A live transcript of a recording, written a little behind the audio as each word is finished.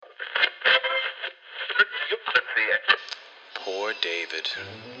Poor David.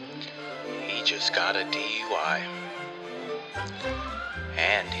 He just got a DUI.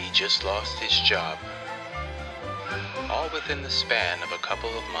 And he just lost his job. All within the span of a couple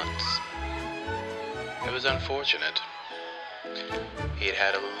of months. It was unfortunate. He had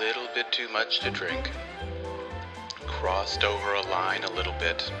had a little bit too much to drink. Crossed over a line a little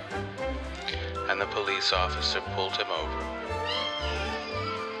bit. And the police officer pulled him over.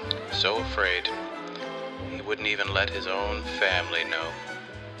 So afraid, he wouldn't even let his own family know.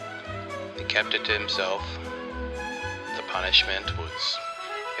 He kept it to himself. The punishment was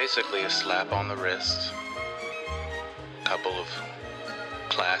basically a slap on the wrist, a couple of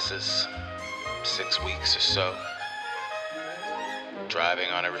classes, 6 weeks or so, driving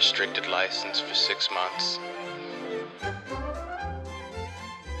on a restricted license for 6 months.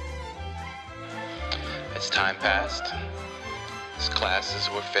 As time passed, his classes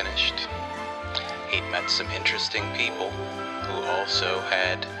were finished. He'd met some interesting people who also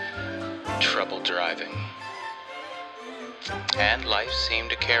had trouble driving. And life seemed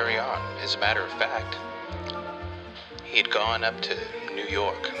to carry on. As a matter of fact, he had gone up to New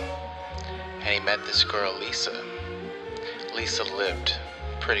York and he met this girl, Lisa. Lisa lived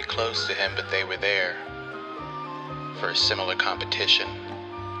pretty close to him, but they were there for a similar competition.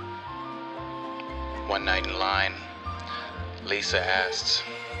 One night in line, Lisa asked,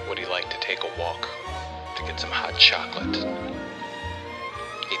 would he like to take a walk to get some hot chocolate?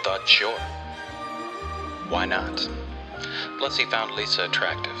 He thought, sure. Why not? Plus, he found Lisa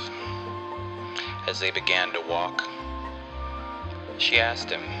attractive. As they began to walk, she asked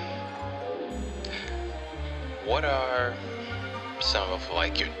him, what are some of,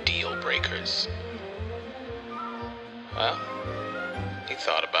 your deal breakers? Well, he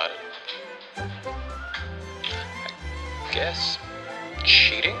thought about it. I guess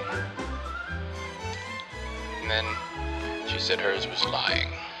cheating? And then she said hers was lying.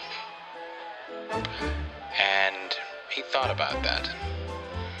 And he thought about that.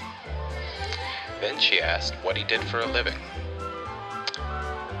 Then she asked what he did for a living.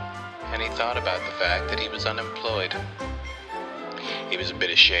 And he thought about the fact that he was unemployed. He was a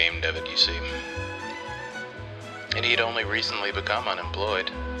bit ashamed of it, you see. And he'd only recently become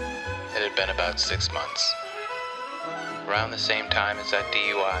unemployed. It had been about 6 months. Around the same time as that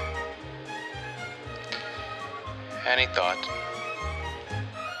DUI. And he thought,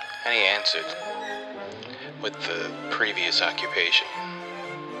 and he answered with the previous occupation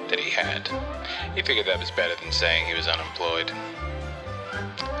that he had. He figured that was better than saying he was unemployed.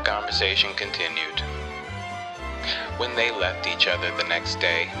 The conversation continued. When they left each other the next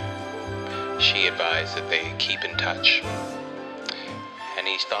day, she advised that they keep in touch. And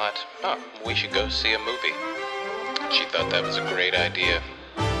he thought, we should go see a movie. She thought that was a great idea.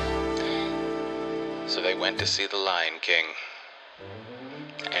 So they went to see The Lion King.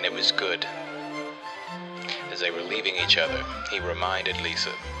 And it was good. As they were leaving each other, he reminded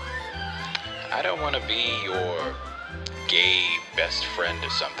Lisa, I don't want to be your gay best friend or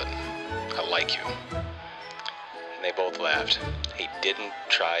something. I like you. And they both laughed. He didn't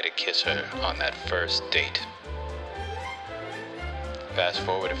try to kiss her on that first date. Fast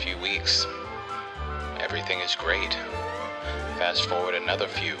forward a few weeks. Everything is great. Fast forward another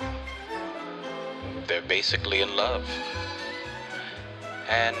few. They're basically in love.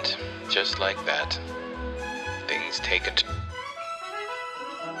 And just like that, things take a turn.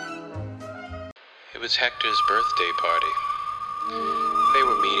 It was Hector's birthday party. They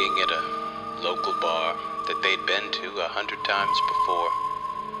were meeting at a local bar that they'd been to 100 times before.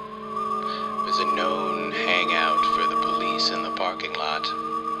 It was a known hangout for the police in the parking lot.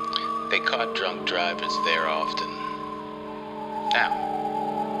 They caught drunk drivers there often. Now,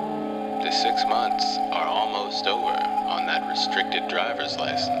 the 6 months are almost over on that restricted driver's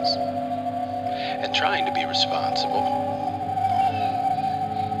license. And trying to be responsible,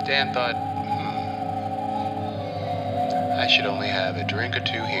 Dan thought, I should only have a drink or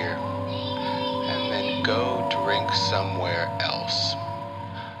two here, and then go drink somewhere else,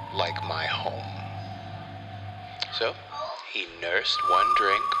 like my home. So, he nursed one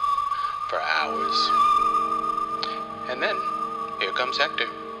drink for hours. And then, here comes Hector.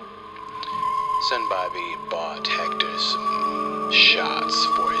 Somebody bought Hector some shots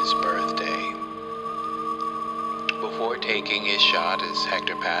for his birthday. Before taking his shot, as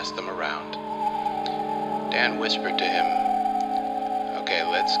Hector passed them around, Dan whispered to him, okay,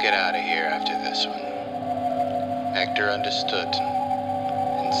 let's get out of here after this one. Hector understood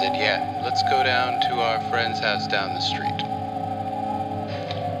and said, yeah, let's go down to our friend's house down the street.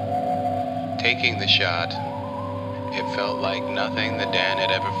 Taking the shot, it felt like nothing that Dan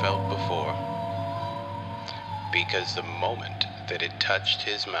had ever felt before. because the moment that it touched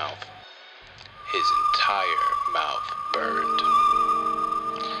his mouth, his entire mouth burned.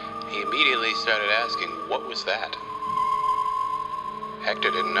 He immediately started asking, what was that? Hector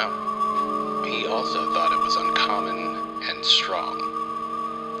didn't know. He also thought it was uncommon and strong.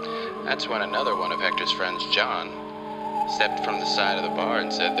 That's when another one of Hector's friends, John, stepped from the side of the bar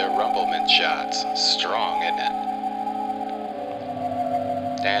and said, they're Rumpelmann shots. Strong, isn't it?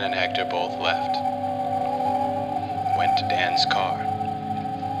 Dan and Hector both left. Went to Dan's car.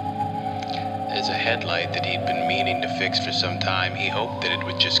 There's a headlight that he'd been meaning to fix for some time. He hoped that it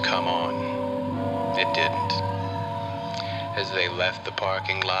would just come on. It didn't. As they left the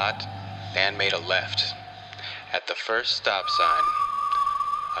parking lot, Dan made a left. At the first stop sign,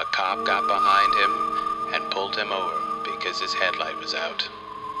 a cop got behind him and pulled him over because his headlight was out.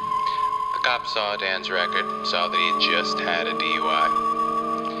 The cop saw Dan's record, saw that he had just had a DUI.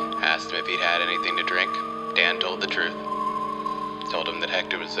 Asked him if he'd had anything to drink. Dan told the truth. Told him that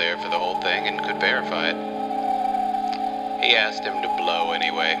Hector was there for the whole thing and could verify it. He asked him to blow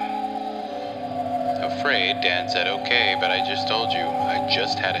anyway. Afraid, Dan said, okay, but I just told you, I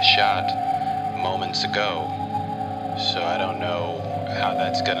just had a shot moments ago, so I don't know how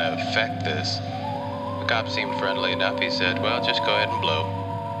that's gonna affect this. The cop seemed friendly enough. He said, well, just go ahead and blow,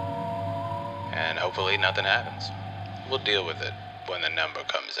 and hopefully nothing happens. We'll deal with it when the number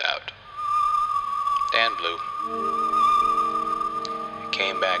comes out. Dan blew. It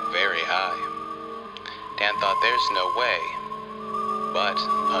came back very high. Dan thought there's no way, but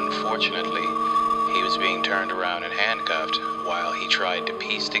unfortunately, he was being turned around and handcuffed while he tried to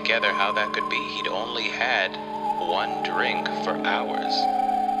piece together how that could be. He'd only had one drink for hours,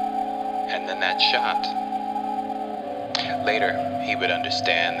 and then that shot. Later, he would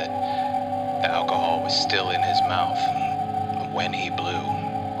understand that the alcohol was still in his mouth when he blew,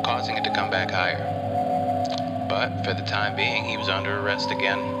 causing it to come back higher. But for the time being, he was under arrest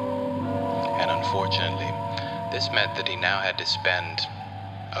again. And unfortunately, this meant that he now had to spend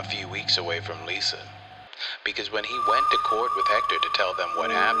a few weeks away from Lisa. Because when he went to court with Hector to tell them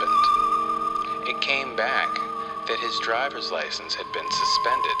what happened, it came back that his driver's license had been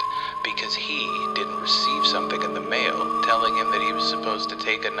suspended because he didn't receive something in the mail telling him that he was supposed to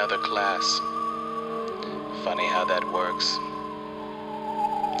take another class. Funny how that works.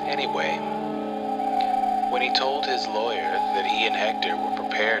 Anyway, when he told his lawyer that he and Hector were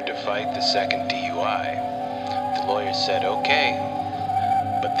prepared to fight the second DUI, the lawyer said, okay,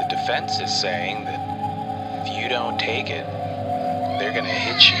 but the defense is saying that if you don't take it, they're gonna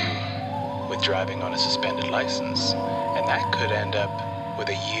hit you with driving on a suspended license, and that could end up with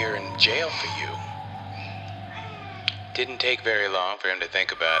a year in jail for you. Didn't take very long for him to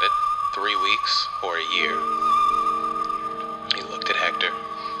think about it, 3 weeks or a year. He looked at Hector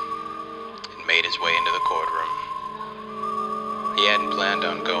and made his way into the courtroom. He hadn't planned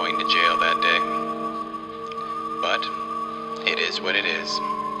on going to jail that day, but it is what it is.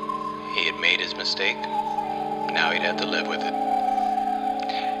 He had made his mistake, now he'd have to live with it.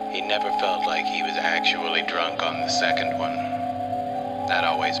 He never felt like he was actually drunk on the second one. That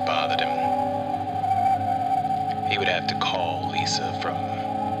always bothered him. He would have to call Lisa from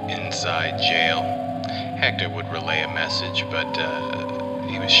inside jail. Hector would relay a message, but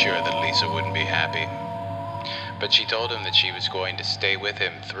he was sure that Lisa wouldn't be happy. But she told him that she was going to stay with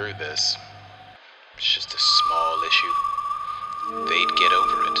him through this. It's just a small issue. They'd get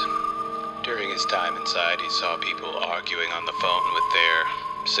over it. During his time inside, he saw people arguing on the phone with their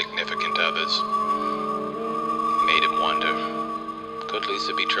significant others. Made him wonder, could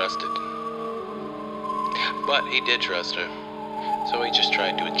Lisa be trusted? But he did trust her, so he just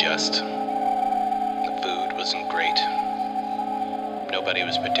tried to adjust. The food wasn't great. Nobody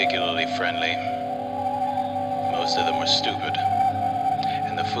was particularly friendly. Most of them were stupid.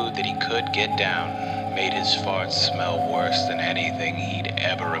 And the food that he could get down made his farts smell worse than anything he'd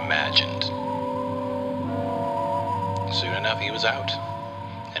ever imagined. Soon enough, he was out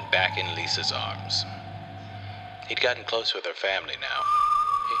and back in Lisa's arms. He'd gotten close with her family now,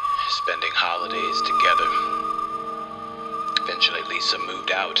 spending holidays together. Eventually, Lisa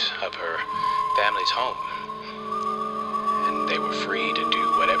moved out of her family's home, and they were free to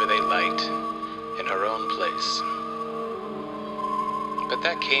do whatever they liked in her own place. But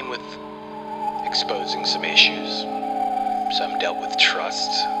that came with exposing some issues. Some dealt with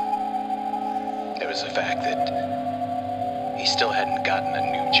trust. There was the fact that he still hadn't gotten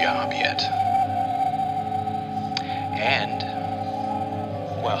a new job yet. And,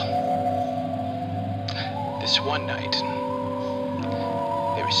 well, this one night,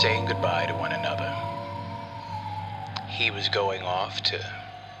 they were saying goodbye to one another. He was going off to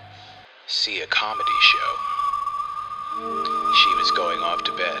see a comedy show. She was going off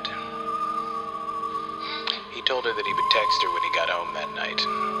to bed. He told her that he would text her when he got home that night.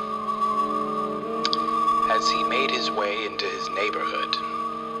 As he made his way into his neighborhood,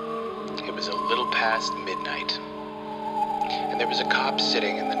 it was a little past midnight, and there was a cop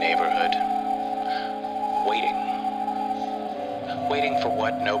sitting in the neighborhood, waiting for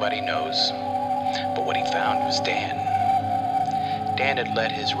what nobody knows. But what he found was Dan. Dan had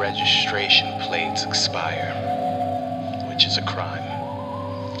let his registration plates expire, which is a crime.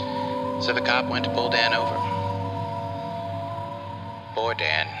 So the cop went to pull Dan over. Poor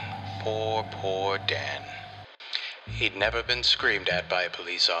Dan. Poor Dan. He'd never been screamed at by a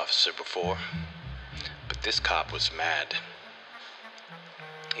police officer before, but this cop was mad.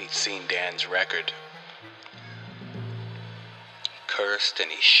 He'd seen Dan's record, cursed,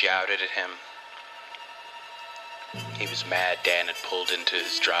 and he shouted at him. He was mad Dan had pulled into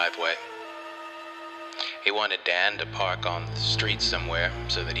his driveway. He wanted Dan to park on the street somewhere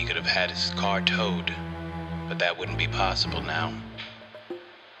so that he could have had his car towed, but that wouldn't be possible now.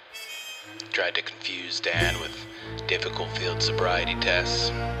 He tried to confuse Dan with difficult field sobriety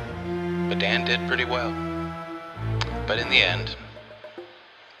tests, but Dan did pretty well. But in the end,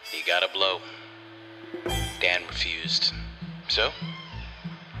 he got a blow. Dan refused. So,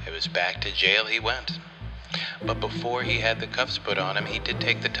 it was back to jail he went. But before he had the cuffs put on him, he did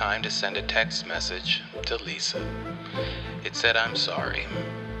take the time to send a text message to Lisa. It said, "I'm sorry."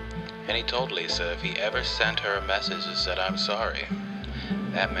 And he told Lisa if he ever sent her a message that said, "I'm sorry,"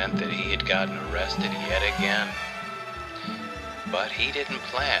 that meant that he had gotten arrested yet again. But he didn't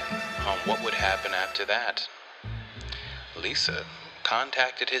plan on what would happen after that. Lisa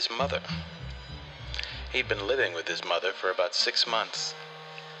contacted his mother. He'd been living with his mother for about 6 months.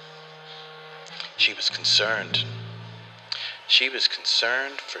 She was concerned. She was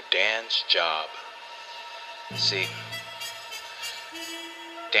concerned for Dan's job. See,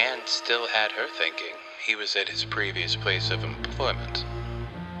 Dan still had her thinking he was at his previous place of employment.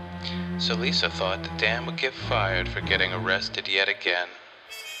 So Lisa thought that Dan would get fired for getting arrested yet again.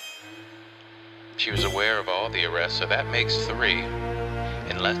 She was aware of all the arrests, so that makes 3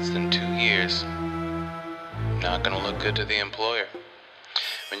 in less than 2 years. Not gonna look good to the employer.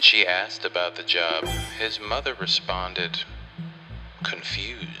 When she asked about the job, his mother responded,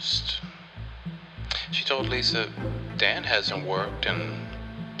 confused. She told Lisa, "Dan hasn't worked in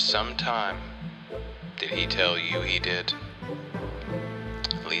some time. Did he tell you he did?"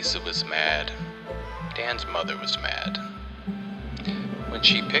 Lisa was mad. Dan's mother was mad. When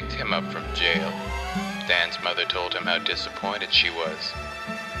she picked him up from jail, Dan's mother told him how disappointed she was.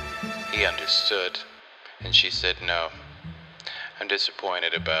 He understood, and she said, "No. I'm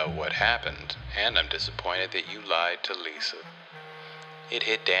disappointed about what happened, and I'm disappointed that you lied to Lisa." It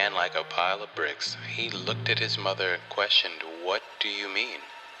hit Dan like a pile of bricks. He looked at his mother and questioned, "What do you mean?"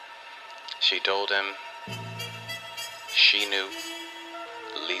 She told him she knew,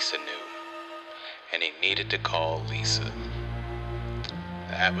 Lisa knew, and he needed to call Lisa.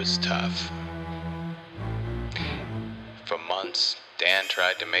 That was tough. For months, Dan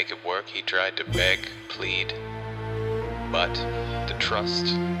tried to make it work. He tried to beg, plead, but the trust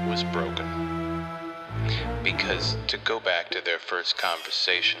was broken. Because, to go back to their first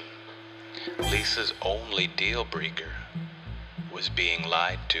conversation, Lisa's only deal breaker was being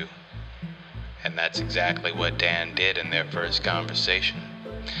lied to. And that's exactly what Dan did in their first conversation.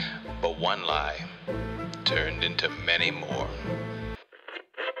 But one lie turned into many more.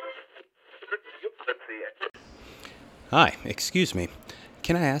 Hi, excuse me.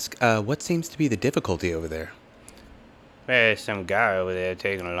 Can I ask, what seems to be the difficulty over there? There's some guy over there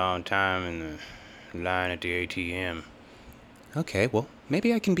taking a long time in the line at the ATM. Okay, well,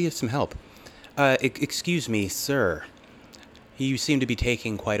 maybe I can be of some help. Excuse me, sir. You seem to be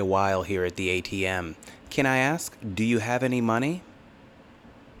taking quite a while here at the ATM. Can I ask, do you have any money?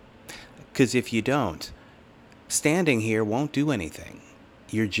 'Cause if you don't, standing here won't do anything.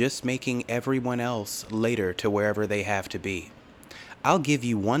 You're just making everyone else later to wherever they have to be. I'll give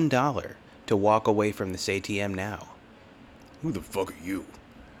you $1 to walk away from this ATM now. Who the fuck are you?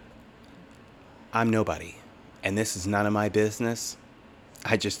 I'm nobody, and this is none of my business.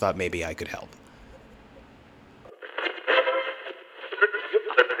 I just thought maybe I could help.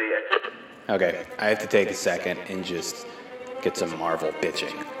 Okay, I have to take a second and just get some Marvel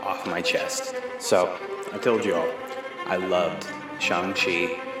bitching off my chest. So, I told you all, I loved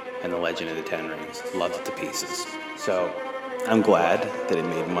Shang-Chi and the Legend of the Ten Rings. Loved it to pieces. So, I'm glad that it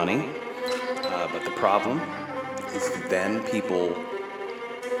made money, but the problem is that then people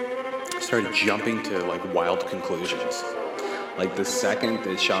started jumping to like wild conclusions. Like the second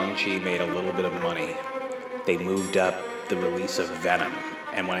that Shang-Chi made a little bit of money, they moved up the release of Venom.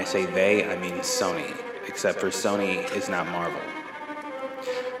 And when I say they, I mean Sony, except for Sony is not Marvel.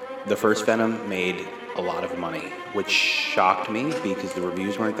 The first Venom made a lot of money, which shocked me because the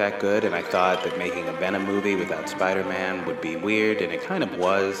reviews weren't that good, and I thought that making a Venom movie without Spider-Man would be weird, and it kind of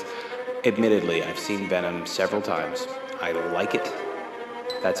was. Admittedly, I've seen Venom several times. I like it.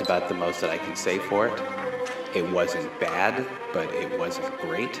 That's about the most that I can say for it. It wasn't bad, but it wasn't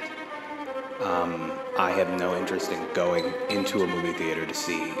great. I have no interest in going into a movie theater to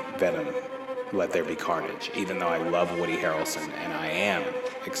see Venom, Let There Be Carnage, even though I love Woody Harrelson and I am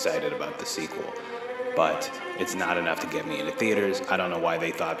excited about the sequel. But it's not enough to get me into theaters. I don't know why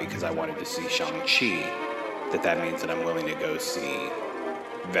they thought because I wanted to see Shang-Chi that means that I'm willing to go see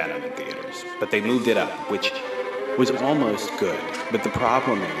Venom in theaters. But they moved it up, which was almost good. But the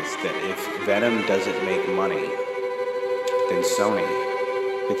problem is that if Venom doesn't make money, then Sony,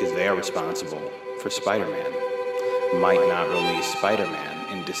 because they are responsible for Spider-Man, might not release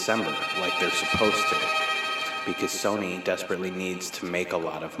Spider-Man in December like they're supposed to, because Sony desperately needs to make a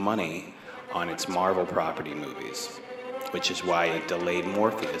lot of money on its Marvel property movies, which is why it delayed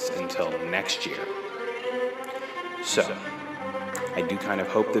Morpheus until next year. So, I do kind of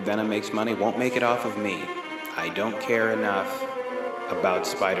hope that Venom makes money. Won't make it off of me. I don't care enough about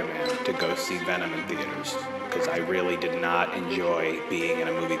Spider-Man to go see Venom in theaters, because I really did not enjoy being in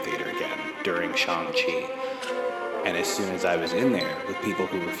a movie theater again during Shang-Chi. And as soon as I was in there with people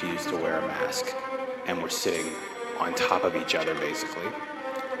who refused to wear a mask and were sitting on top of each other, basically,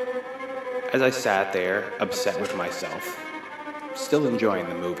 as I sat there, upset with myself, still enjoying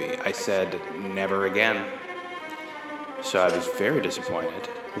the movie, I said, never again. So I was very disappointed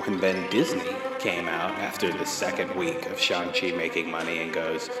when then Disney came out after the second week of Shang-Chi making money and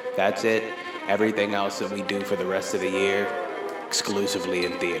goes, that's it, everything else that we do for the rest of the year, exclusively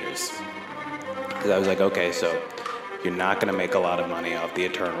in theaters. Because I was like, okay, so you're not going to make a lot of money off the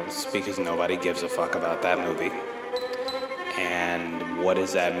Eternals because nobody gives a fuck about that movie. And what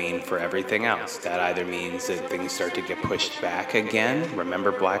does that mean for everything else? That either means that things start to get pushed back again,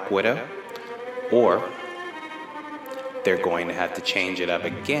 remember Black Widow, or they're going to have to change it up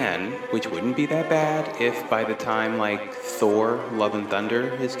again, which wouldn't be that bad if by the time like Thor, Love and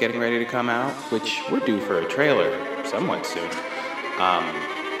Thunder is getting ready to come out, which we're due for a trailer somewhat soon,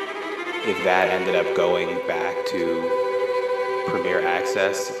 if that ended up going back to Premiere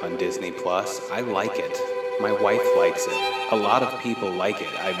Access on Disney Plus, I like it. My wife likes it. A lot of people like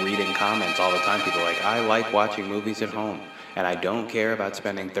it. I read in comments all the time, people are like, I like watching movies at home. And I don't care about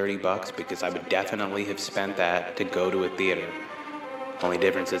spending $30 because I would definitely have spent that to go to a theater. Only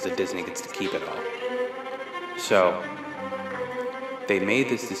difference is that Disney gets to keep it all. So they made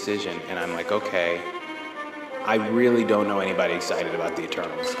this decision and I'm like, okay, I really don't know anybody excited about the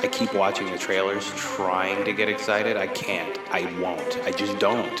Eternals. I keep watching the trailers trying to get excited. I can't. I won't. I just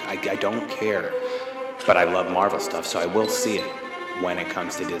don't. I don't care. But I love Marvel stuff, so I will see it when it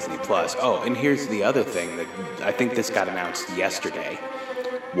comes to Disney Plus. Oh, and here's the other thing that I think this got announced yesterday,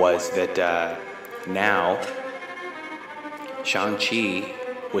 was that now Shang-Chi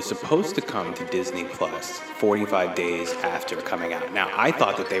was supposed to come to Disney Plus 45 days after coming out. Now, I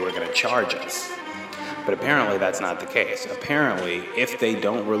thought that they were going to charge us, but apparently that's not the case. Apparently, if they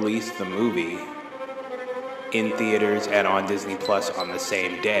don't release the movie in theaters and on Disney Plus on the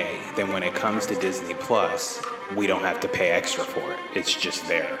same day, then when it comes to Disney Plus, we don't have to pay extra for it. It's just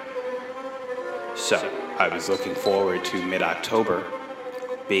there. So I was looking forward to mid-October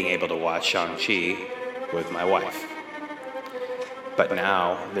being able to watch Shang-Chi with my wife. But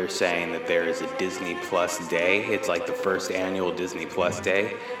now they're saying that there is a Disney Plus day. It's like the first annual Disney Plus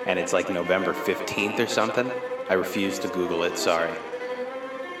day, and it's like November 15th or something. I refuse to Google it, sorry.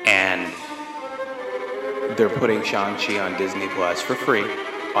 And they're putting Shang-Chi on Disney Plus for free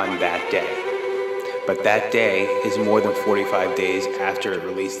on that day. But that day is more than 45 days after it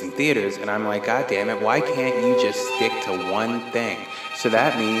released in theaters, and I'm like, God damn it, why can't you just stick to one thing? So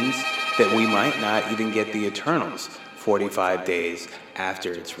that means that we might not even get the Eternals 45 days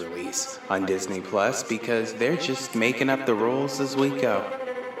after its release on Disney Plus, because they're just making up the rules as we go.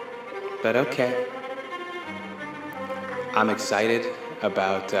 But okay. I'm excited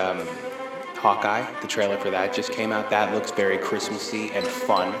about Hawkeye. The trailer for that just came out. That looks very Christmassy and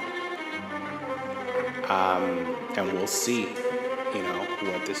fun. And we'll see,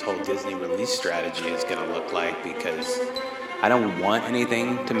 what this whole Disney release strategy is going to look like, because I don't want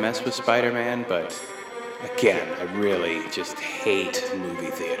anything to mess with Spider-Man, but again, I really just hate movie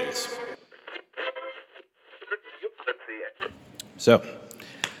theaters. So,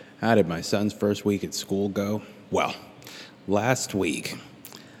 how did my son's first week at school go? Well, last week,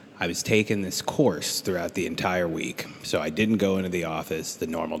 I was taking this course throughout the entire week, so I didn't go into the office the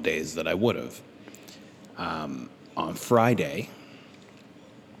normal days that I would have. On Friday,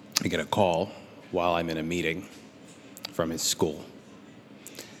 I get a call while I'm in a meeting from his school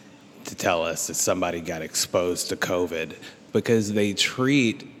to tell us that somebody got exposed to COVID because they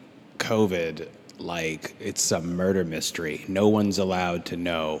treat COVID like it's some murder mystery. No one's allowed to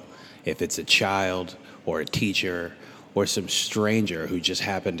know if it's a child or a teacher or some stranger who just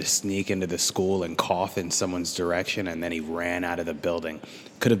happened to sneak into the school and cough in someone's direction and then he ran out of the building.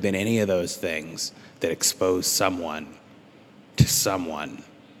 Could have been any of those things that exposed someone to someone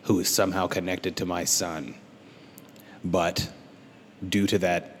who is somehow connected to my son. But due to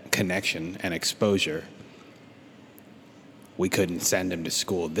that connection and exposure, we couldn't send him to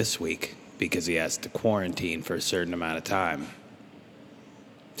school this week because he has to quarantine for a certain amount of time.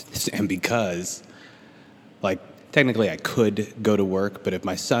 And because, technically I could go to work, but if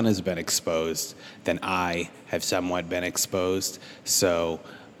my son has been exposed, then I have somewhat been exposed. So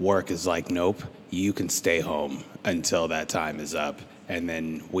work is like, nope, you can stay home until that time is up. And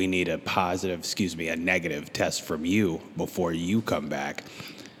then we need a negative test from you before you come back.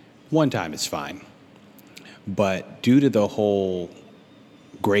 One time is fine. But due to the whole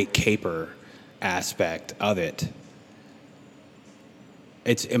Great Caper aspect of it,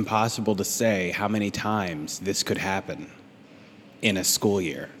 it's impossible to say how many times this could happen in a school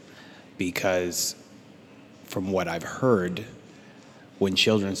year, because from what I've heard, when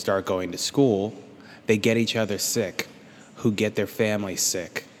children start going to school, they get each other sick, who get their family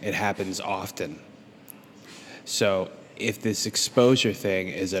sick. It happens often. So if this exposure thing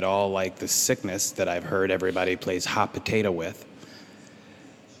is at all like the sickness that I've heard everybody plays hot potato with,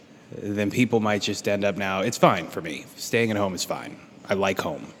 then people might just end up now, it's fine for me. Staying at home is fine. I like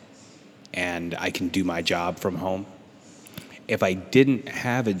home, and I can do my job from home. If I didn't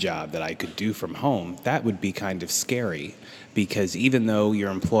have a job that I could do from home, that would be kind of scary, because even though your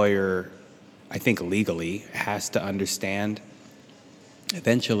employer, I think legally, has to understand,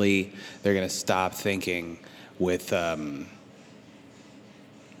 eventually they're going to stop thinking with,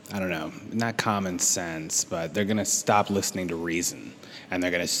 not common sense, but they're going to stop listening to reason. And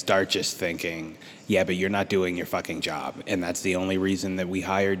they're going to start just thinking, yeah, but you're not doing your fucking job. And that's the only reason that we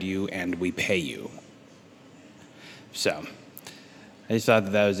hired you and we pay you. So I just thought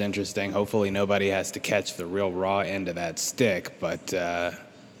that was interesting. Hopefully nobody has to catch the real raw end of that stick. But,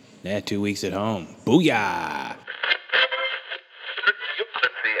 2 weeks at home. Booyah!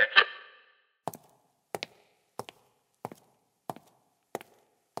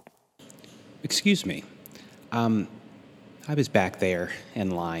 Excuse me. I was back there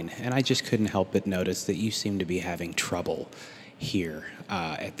in line, and I just couldn't help but notice that you seem to be having trouble here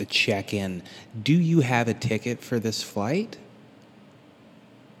at the check-in. Do you have a ticket for this flight?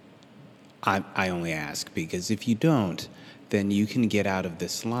 I only ask because if you don't, then you can get out of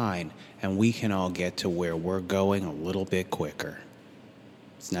this line, and we can all get to where we're going a little bit quicker.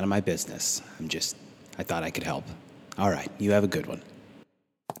 It's none of my business. I thought I could help. All right, you have a good one.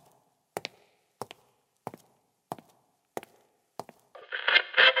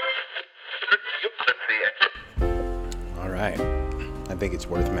 I think it's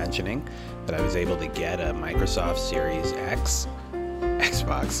worth mentioning that I was able to get a Microsoft Series X,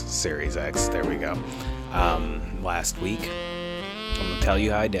 Xbox Series X, there we go, last week. I'm going to tell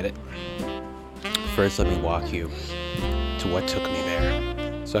you how I did it. First, let me walk you to what took me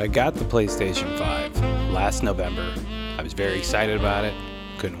there. So I got the PlayStation 5 last November. I was very excited about it,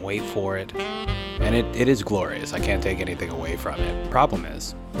 couldn't wait for it, and it is glorious. I can't take anything away from it. Problem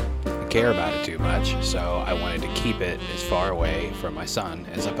is, care about it too much, so I wanted to keep it as far away from my son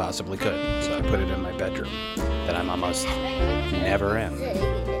as I possibly could. So I put it in my bedroom that I'm almost never in.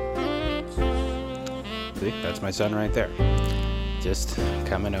 See, that's my son right there, just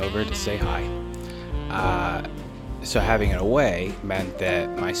coming over to say hi. So having it away meant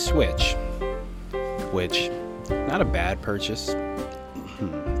that my Switch, which not a bad purchase,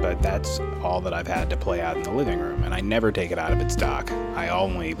 but that's all that I've had to play out in the living room, and I never take it out of its dock. I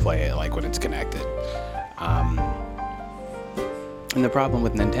only play it when it's connected. And the problem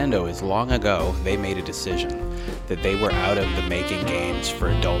with Nintendo is long ago they made a decision that they were out of the making games for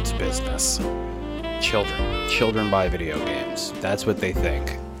adults business. Children buy video games. That's what they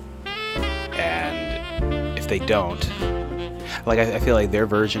think. And if they don't, I feel like their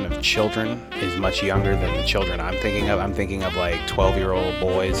version of children is much younger than the children I'm thinking of. I'm thinking of 12-year-old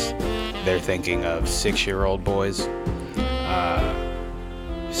boys. They're thinking of 6-year-old boys.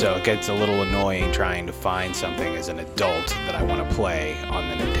 So it gets a little annoying trying to find something as an adult that I want to play on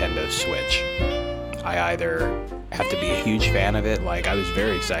the Nintendo Switch. I either have to be a huge fan of it. Like, I was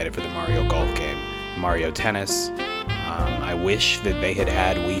very excited for the Mario Golf game, Mario Tennis. I wish that they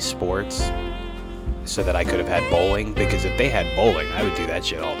had Wii Sports so that I could have had bowling, because if they had bowling, I would do that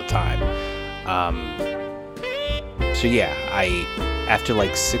shit all the time. So yeah, after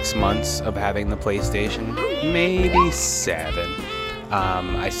like 6 months of having the PlayStation, maybe 7,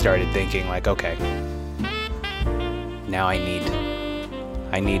 I started thinking like, okay, now I need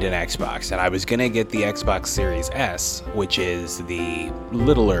an Xbox. And I was gonna get the Xbox Series S, which is the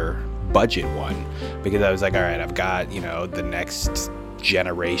littler budget one, because I was like, all right, I've got, the next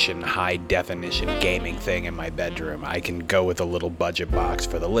generation high definition gaming thing in my bedroom. I can go with a little budget box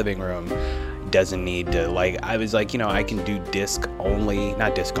for the living room. Doesn't need to, I was like, I can do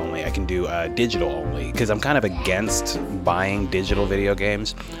I can do digital only, because I'm kind of against buying digital video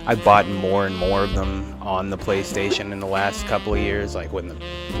games. I've bought more and more of them on the PlayStation in the last couple of years. Like when the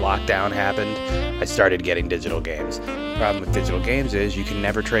lockdown happened, I started getting digital games. The problem with digital games is you can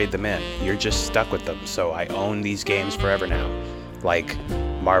never trade them in. You're just stuck with them. So I own these games forever now, like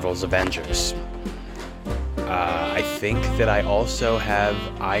Marvel's Avengers. I think that I also have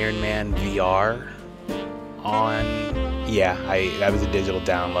Iron Man VR on. Yeah, that was a digital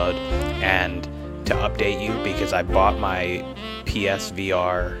download. And to update you, because I bought my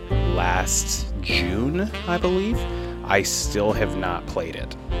PSVR last June, I believe, I still have not played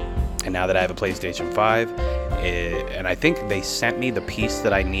it. And now that I have a PlayStation 5, and I think they sent me the piece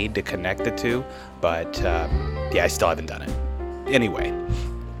that I need to connect it to, but I still haven't done it. Anyway,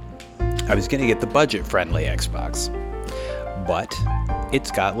 I was going to get the budget-friendly Xbox, but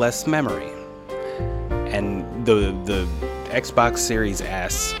it's got less memory. And the Xbox Series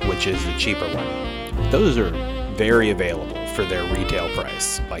S, which is the cheaper one, those are very available for their retail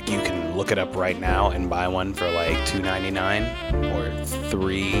price. Like, you can look it up right now and buy one for like $299 or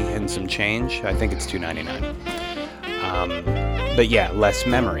 $3 and some change. I think it's $299. But yeah, less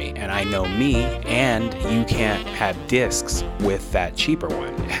memory. And I know me, and you can't have discs with that cheaper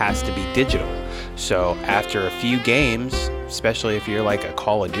one. It has to be digital. So after a few games, especially if you're like a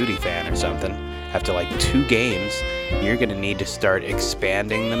Call of Duty fan or something, after like 2 games, you're going to need to start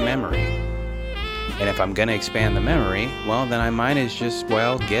expanding the memory. And if I'm going to expand the memory, well, then I might as just,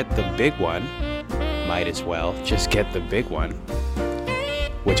 get the big one. Might as well just get the big one,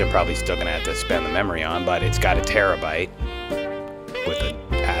 which I'm probably still going to have to spend the memory on, but it's got a terabyte with an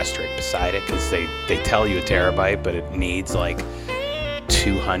asterisk beside it, because they tell you a terabyte, but it needs like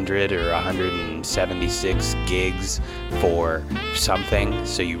 200 or 176 gigs for something,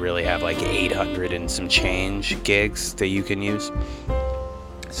 so you really have like 800 and some change gigs that you can use.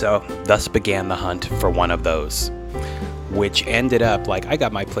 So thus began the hunt for one of those, which ended up, I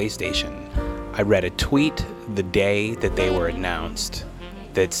got my PlayStation. I read a tweet the day that they were announced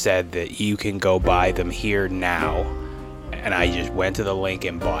that said that you can go buy them here now, and I just went to the link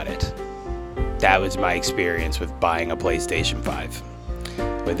and bought it. That was my experience with buying a PlayStation 5.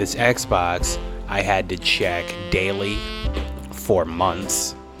 With this Xbox, I had to check daily for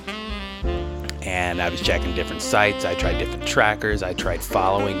months, and I was checking different sites. I tried different trackers. I tried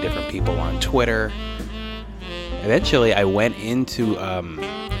following different people on Twitter. Eventually, I went into a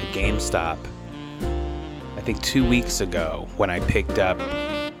GameStop, I think 2 weeks ago, when I picked up,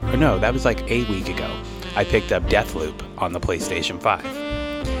 or no, that was like a week ago, I picked up Deathloop on the PlayStation 5.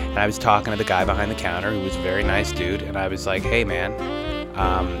 And I was talking to the guy behind the counter, who was a very nice dude, and I was like, hey man,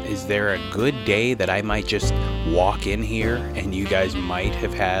 is there a good day that I might just walk in here and you guys might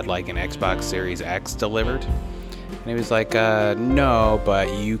have had like an Xbox Series X delivered? And he was like, no,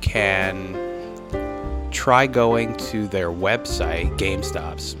 but you can try going to their website,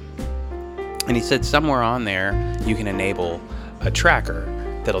 GameStop's. And he said somewhere on there you can enable a tracker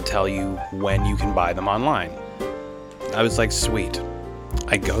that'll tell you when you can buy them online. I was like, sweet.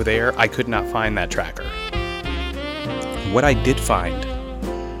 I go there, I could not find that tracker. What I did find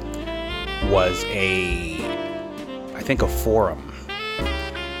was a forum.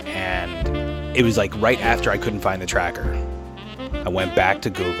 And it was like right after I couldn't find the tracker. I went back to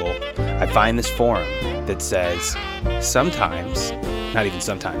Google. I find this forum that says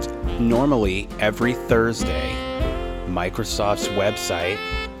normally every Thursday, Microsoft's website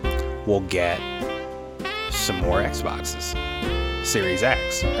will get some more Xboxes, Series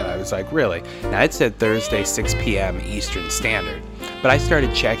X. And I was like, really? Now it said Thursday, 6 p.m. Eastern Standard. But I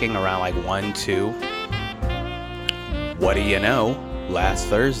started checking around like 1, 2. What do you know? Last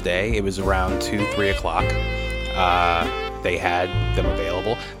Thursday, it was around 2, 3 o'clock. They had them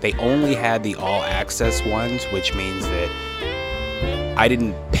available. They only had the all-access ones, which means that I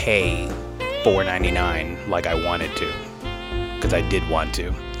didn't pay $4.99 like I wanted to, because I did want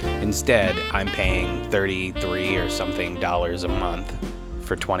to. Instead, I'm paying $33 or something a month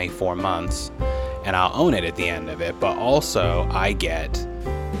for 24 months, and I'll own it at the end of it, but also I get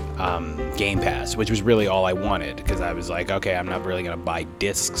Game Pass, which was really all I wanted, because I was like, okay, I'm not really going to buy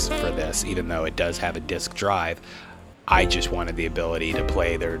discs for this, even though it does have a disc drive. I just wanted the ability to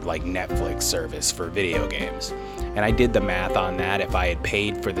play their like Netflix service for video games. And I did the math on that. If I had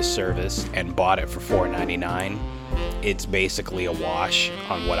paid for the service and bought it for $4.99, it's basically a wash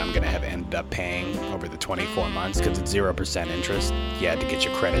on what I'm going to have ended up paying over the 24 months, because it's 0% interest. You had to get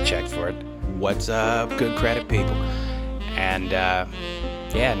your credit checked for it. What's up, good credit people? And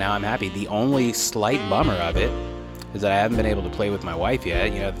yeah, now I'm happy. The only slight bummer of it is that I haven't been able to play with my wife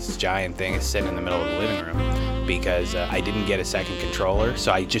yet. You know, this giant thing is sitting in the middle of the living room because I didn't get a second controller.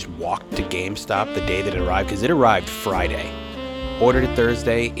 So I just walked to GameStop the day that it arrived, because it arrived Friday. Ordered it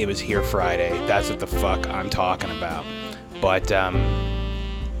Thursday, it was here Friday. That's what the fuck I'm talking about. But I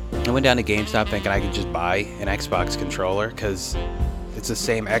went down to GameStop thinking I could just buy an Xbox controller, because it's the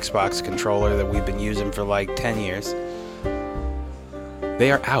same Xbox controller that we've been using for like 10 years.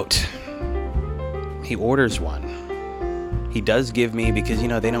 They are out. He orders one. He does give me, because, you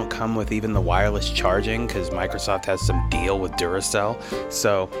know, they don't come with even the wireless charging, because Microsoft has some deal with Duracell.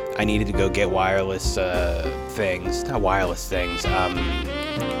 So I needed to go get wireless things. Not wireless things.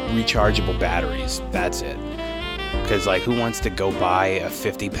 Rechargeable batteries. That's it. Because, like, who wants to go buy a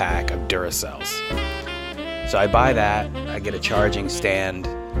 50-pack of Duracells? So I buy that. I get a charging stand.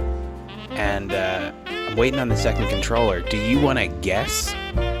 And I'm waiting on the second controller. Do you want to guess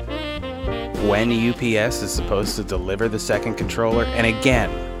when UPS is supposed to deliver the second controller? And again,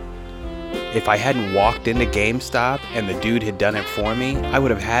 if I hadn't walked into GameStop and the dude had done it for me, I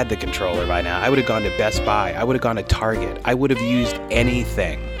would have had the controller by now. I would have gone to Best Buy. I would have gone to Target. I would have used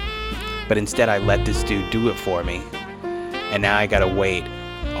anything. But instead, I let this dude do it for me. And now I gotta wait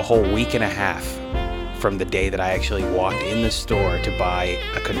a whole week and a half from the day that I actually walked in the store to buy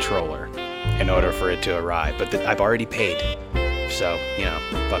a controller in order for it to arrive. But I've already paid. So, you know,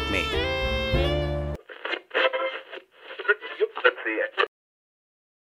 fuck me.